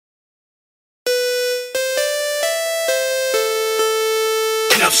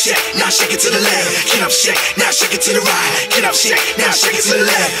up, shake, now shake it to the left. Get up, shake, now shake it to the right. Get up, shake, now shake it to the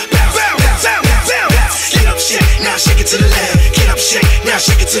left. Bounce, bounce, bounce, bounce. Get up, shake, now shake it to the left. Get up, shake, now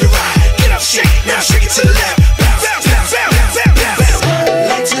shake it to the right. Get up, shake, now shake it to the left. Bounce, bounce, bounce, bounce, bounce.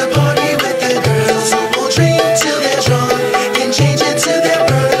 Like to party with the girls who will drink till they're drunk, then change it to their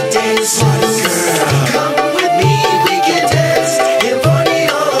birthdays. Party girl, come with me, we can dance and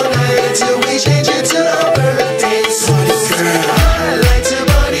party all night till we change it to our birthdays. Party girl, I like to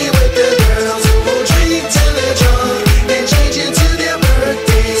party with the girls who will drink till they're drunk, then change it to their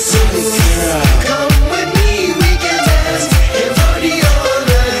birthdays. Party girl, come with me, we can dance and party all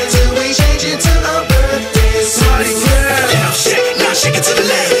night till we change it to our birthdays. Party girl, get up, shake, now shake it to the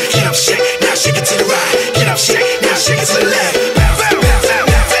left. Get up, shake, now shake it to the right. Get up, shake, now shake it to the left. Bounce, bounce, bounce,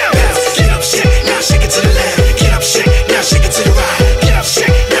 bounce, bounce. Get up, shake, now shake it to the left. Get up, shake, now shake it to the right. Get up,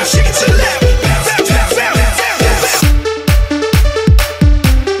 shake, now shake it to the left. Bounce, bounce, bounce, bounce, bounce.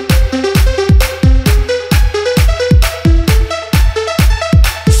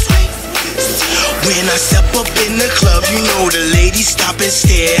 When I step up in the club, you know the ladies stop and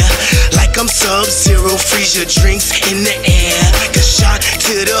stare. Like I'm Sub-Zero, freeze your drinks in the air. Cause shot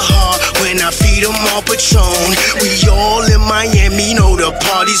to the heart when I feed them all Patron. We all in Miami, know the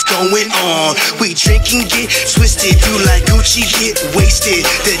party's going on. We drink and get twisted, do like Gucci, get wasted.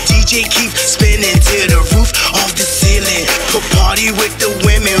 The DJ keeps spinning till the roof off the ceiling. Put party with the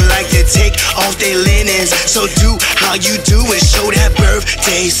women, like to take off their linens. So do how you do it, show that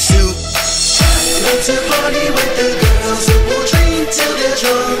birthday suit. like to party with the girls who will drink till they're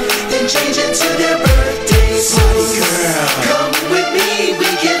drunk, then change it to their birthdays. Party girl, come with me, we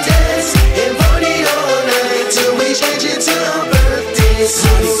can dance and party all night till we change it to our birthdays.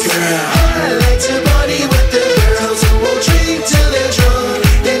 Party girl, I like to party with the girls who will drink till they're drunk,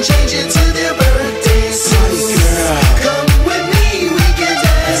 then change it to their birthdays. Party girl, come with me, we can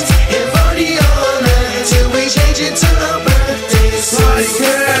dance and party all night till we change it to our birthdays. Party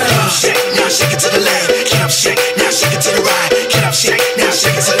girl, shake, now shake it to the left. Get up, shake, now shake it to the right. Get up, shake, now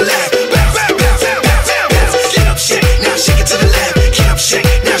shake it to the left. Bounce, bounce, bounce, bounce, bounce. Get up, shake, now shake it to the left. Get up, shake,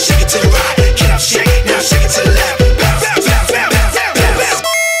 now shake it to the right. Get up, shake, now shake it to the left. Bounce, bounce, bounce, bounce, bounce, bounce.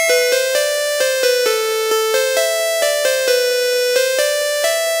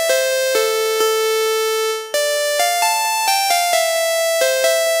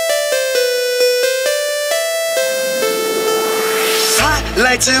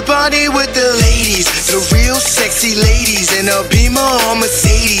 Like to party with the ladies, the real sexy ladies in a Beamer or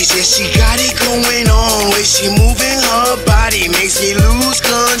Mercedes. Yeah, she got it going on. Way she moving her body makes me lose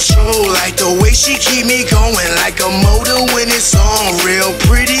control. Like the way she keep me going, like a motor when it's on. Real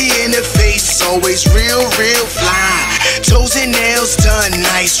pretty in the face, always real, real fly. Toes and nails done,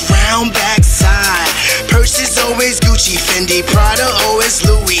 nice round backside. Purses always Gucci, Fendi, Prada, always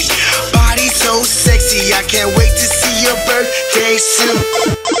Louis. Body so sexy, I can't wait to see your birthday suit.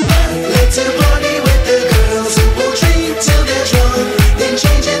 like to party with the girls who will drink till they're drunk, then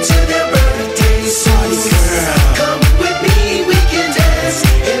change it to their birthdays. Party girl, come with me, we can dance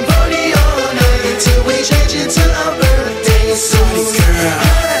and party all night till we change it to our birthdays. Party girl,